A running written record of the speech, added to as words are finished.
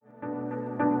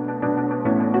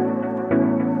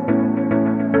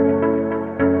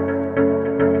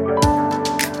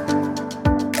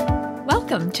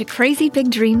to Crazy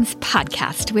Big Dreams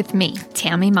podcast with me,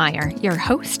 Tammy Meyer, your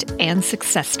host and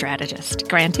success strategist,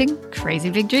 granting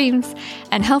crazy big dreams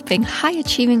and helping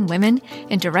high-achieving women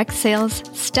in direct sales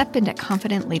step into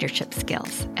confident leadership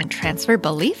skills and transfer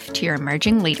belief to your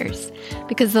emerging leaders.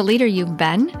 Because the leader you've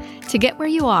been to get where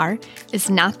you are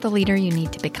is not the leader you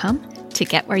need to become to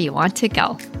get where you want to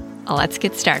go. Let's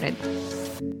get started.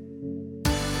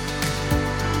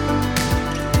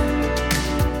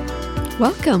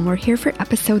 Welcome. We're here for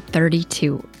episode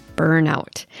 32,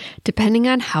 Burnout. Depending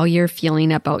on how you're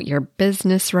feeling about your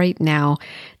business right now,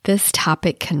 this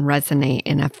topic can resonate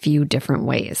in a few different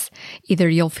ways. Either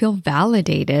you'll feel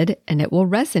validated and it will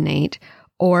resonate,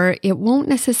 or it won't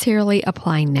necessarily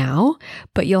apply now,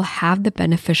 but you'll have the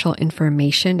beneficial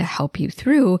information to help you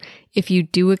through if you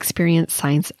do experience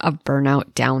signs of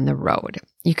burnout down the road.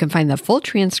 You can find the full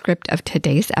transcript of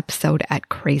today's episode at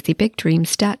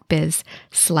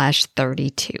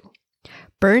crazybigdreams.biz/32.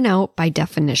 Burnout, by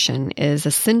definition, is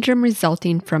a syndrome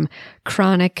resulting from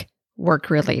chronic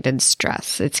work-related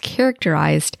stress. It's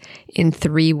characterized in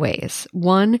three ways.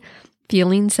 1,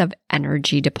 feelings of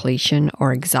energy depletion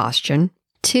or exhaustion.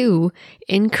 2,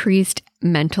 increased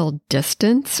mental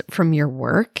distance from your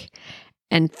work.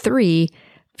 And 3,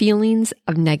 feelings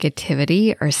of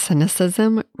negativity or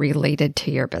cynicism related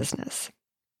to your business.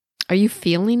 Are you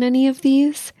feeling any of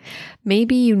these?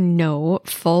 Maybe you know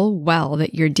full well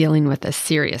that you're dealing with a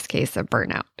serious case of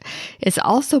burnout. It's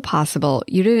also possible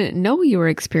you didn't know you were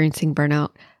experiencing burnout,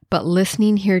 but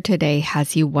listening here today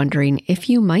has you wondering if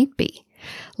you might be.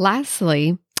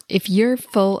 Lastly, if you're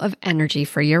full of energy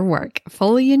for your work,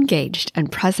 fully engaged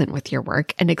and present with your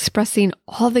work, and expressing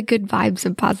all the good vibes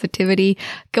of positivity,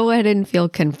 go ahead and feel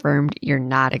confirmed you're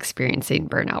not experiencing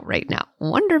burnout right now.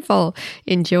 Wonderful.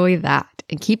 Enjoy that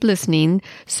and keep listening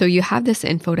so you have this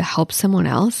info to help someone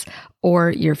else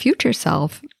or your future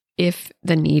self if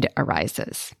the need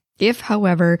arises. If,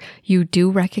 however, you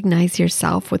do recognize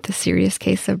yourself with a serious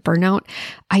case of burnout,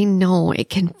 I know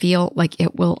it can feel like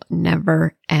it will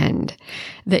never end,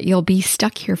 that you'll be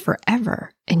stuck here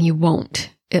forever, and you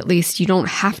won't. At least you don't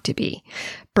have to be.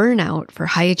 Burnout for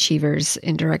high achievers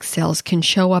in direct sales can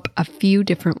show up a few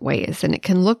different ways, and it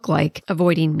can look like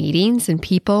avoiding meetings and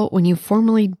people when you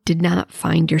formerly did not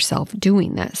find yourself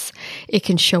doing this. It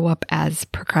can show up as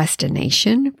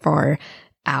procrastination for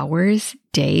hours,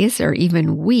 days, or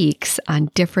even weeks on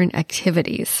different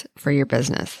activities for your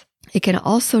business. It can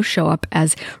also show up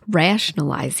as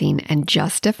rationalizing and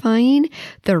justifying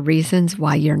the reasons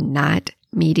why you're not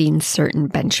meeting certain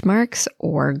benchmarks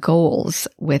or goals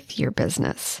with your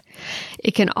business.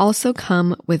 It can also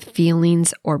come with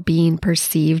feelings or being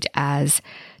perceived as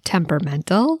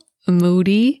temperamental,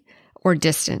 moody, or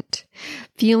distant.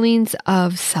 Feelings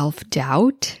of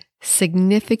self-doubt,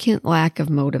 significant lack of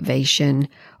motivation,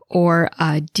 or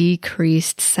a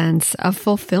decreased sense of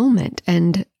fulfillment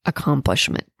and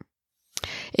accomplishment.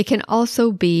 It can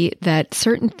also be that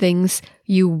certain things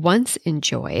you once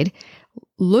enjoyed,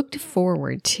 looked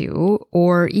forward to,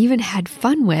 or even had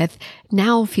fun with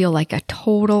now feel like a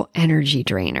total energy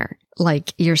drainer,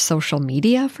 like your social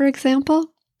media, for example.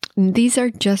 These are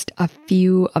just a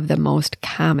few of the most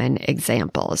common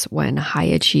examples when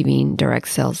high-achieving direct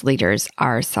sales leaders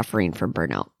are suffering from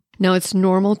burnout. Now, it's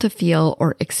normal to feel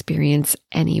or experience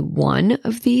any one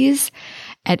of these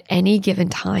at any given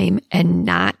time and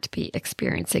not be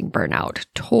experiencing burnout.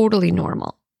 Totally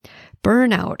normal.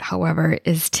 Burnout, however,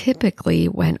 is typically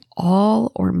when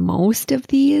all or most of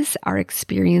these are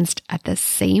experienced at the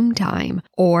same time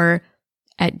or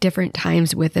at different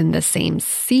times within the same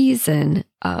season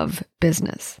of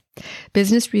business.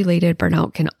 Business-related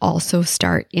burnout can also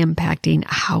start impacting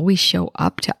how we show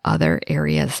up to other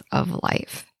areas of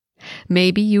life.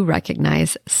 Maybe you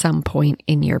recognize some point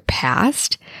in your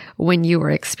past when you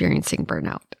were experiencing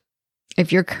burnout.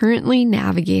 If you're currently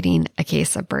navigating a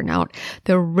case of burnout,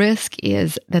 the risk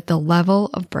is that the level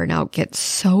of burnout gets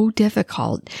so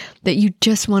difficult that you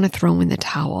just want to throw in the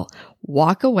towel,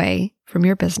 walk away from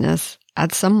your business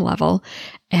at some level,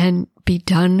 and be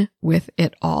done with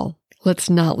it all. Let's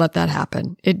not let that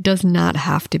happen. It does not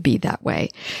have to be that way.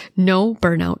 No,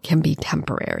 burnout can be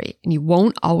temporary, and you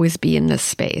won't always be in this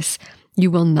space. You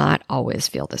will not always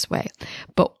feel this way.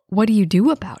 But what do you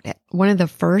do about it? One of the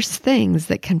first things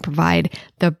that can provide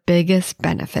the biggest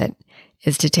benefit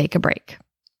is to take a break.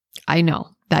 I know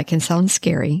that can sound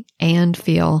scary and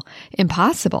feel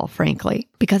impossible, frankly,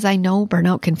 because I know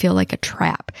burnout can feel like a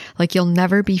trap, like you'll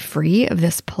never be free of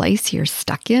this place you're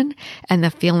stuck in and the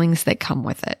feelings that come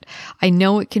with it. I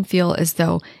know it can feel as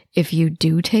though if you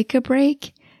do take a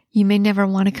break, you may never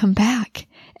want to come back,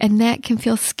 and that can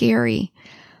feel scary.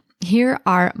 Here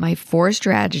are my 4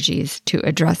 strategies to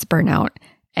address burnout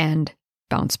and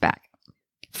bounce back.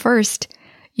 First,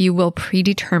 you will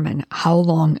predetermine how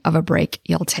long of a break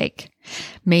you'll take.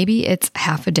 Maybe it's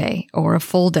half a day or a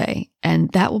full day, and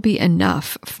that will be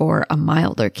enough for a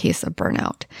milder case of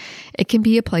burnout. It can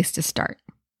be a place to start.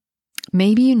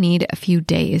 Maybe you need a few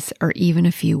days or even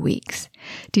a few weeks.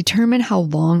 Determine how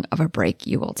long of a break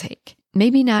you will take.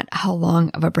 Maybe not how long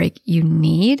of a break you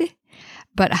need,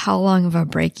 but how long of a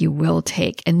break you will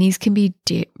take. And these can be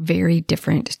very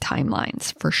different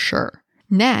timelines for sure.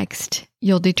 Next,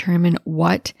 you'll determine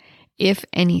what, if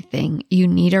anything, you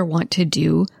need or want to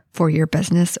do for your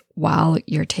business while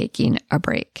you're taking a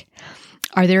break.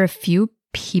 Are there a few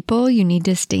people you need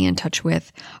to stay in touch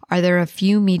with? Are there a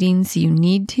few meetings you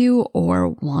need to or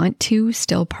want to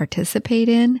still participate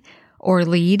in or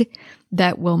lead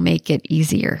that will make it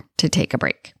easier to take a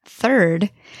break?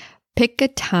 Third, pick a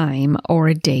time or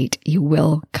a date you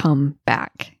will come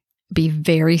back. Be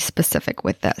very specific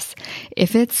with this.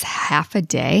 If it's half a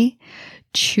day,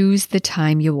 choose the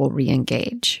time you will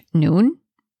re-engage. Noon,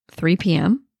 3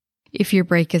 p.m. If your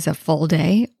break is a full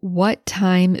day, what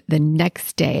time the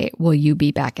next day will you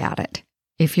be back at it?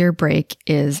 If your break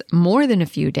is more than a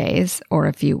few days or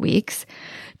a few weeks,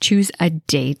 choose a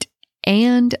date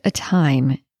and a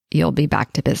time you'll be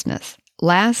back to business.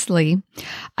 Lastly,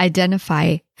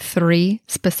 identify 3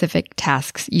 specific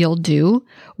tasks you'll do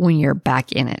when you're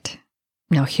back in it.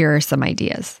 Now, here are some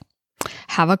ideas.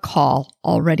 Have a call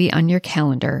already on your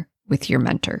calendar with your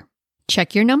mentor.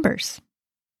 Check your numbers.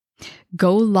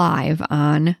 Go live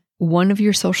on one of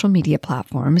your social media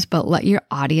platforms, but let your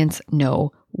audience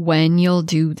know when you'll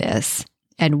do this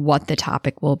and what the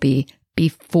topic will be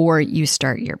before you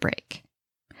start your break.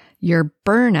 Your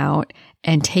burnout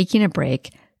and taking a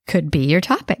break could be your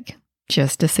topic.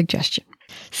 Just a suggestion.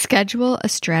 Schedule a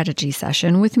strategy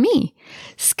session with me.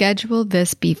 Schedule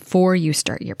this before you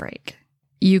start your break.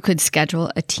 You could schedule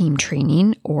a team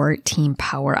training or team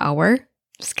power hour.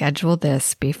 Schedule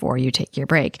this before you take your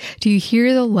break. Do you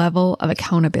hear the level of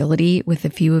accountability with a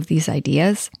few of these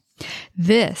ideas?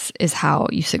 This is how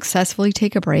you successfully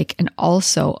take a break and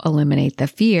also eliminate the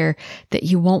fear that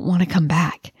you won't want to come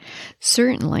back.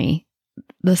 Certainly,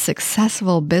 the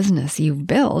successful business you've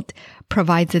built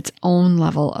provides its own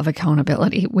level of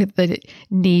accountability with the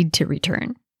need to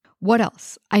return. What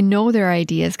else? I know there are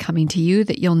ideas coming to you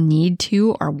that you'll need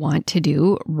to or want to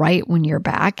do right when you're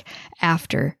back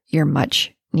after your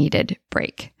much needed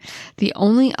break. The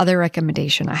only other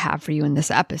recommendation I have for you in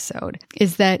this episode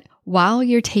is that while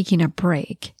you're taking a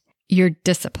break, you're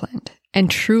disciplined and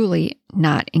truly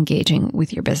not engaging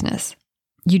with your business.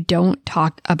 You don't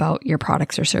talk about your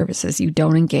products or services. You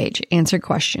don't engage, answer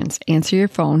questions, answer your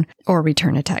phone, or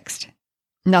return a text.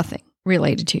 Nothing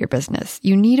related to your business.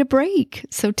 You need a break,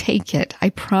 so take it. I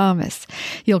promise.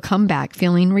 You'll come back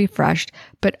feeling refreshed,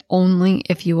 but only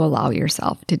if you allow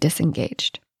yourself to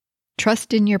disengage.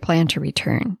 Trust in your plan to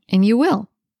return, and you will.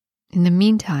 In the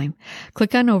meantime,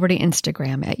 click on over to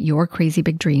Instagram at Your Crazy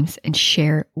Big Dreams and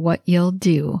share what you'll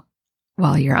do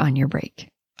while you're on your break.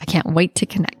 I can't wait to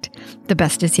connect. The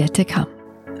best is yet to come.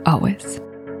 Always.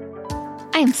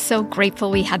 I am so grateful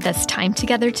we had this time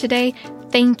together today.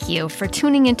 Thank you for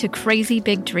tuning into Crazy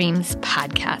Big Dreams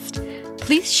podcast.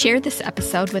 Please share this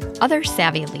episode with other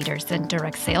savvy leaders in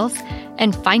direct sales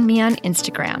and find me on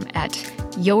Instagram at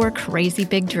Your Crazy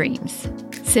Big Dreams.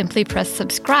 Simply press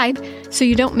subscribe so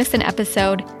you don't miss an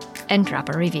episode and drop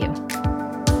a review.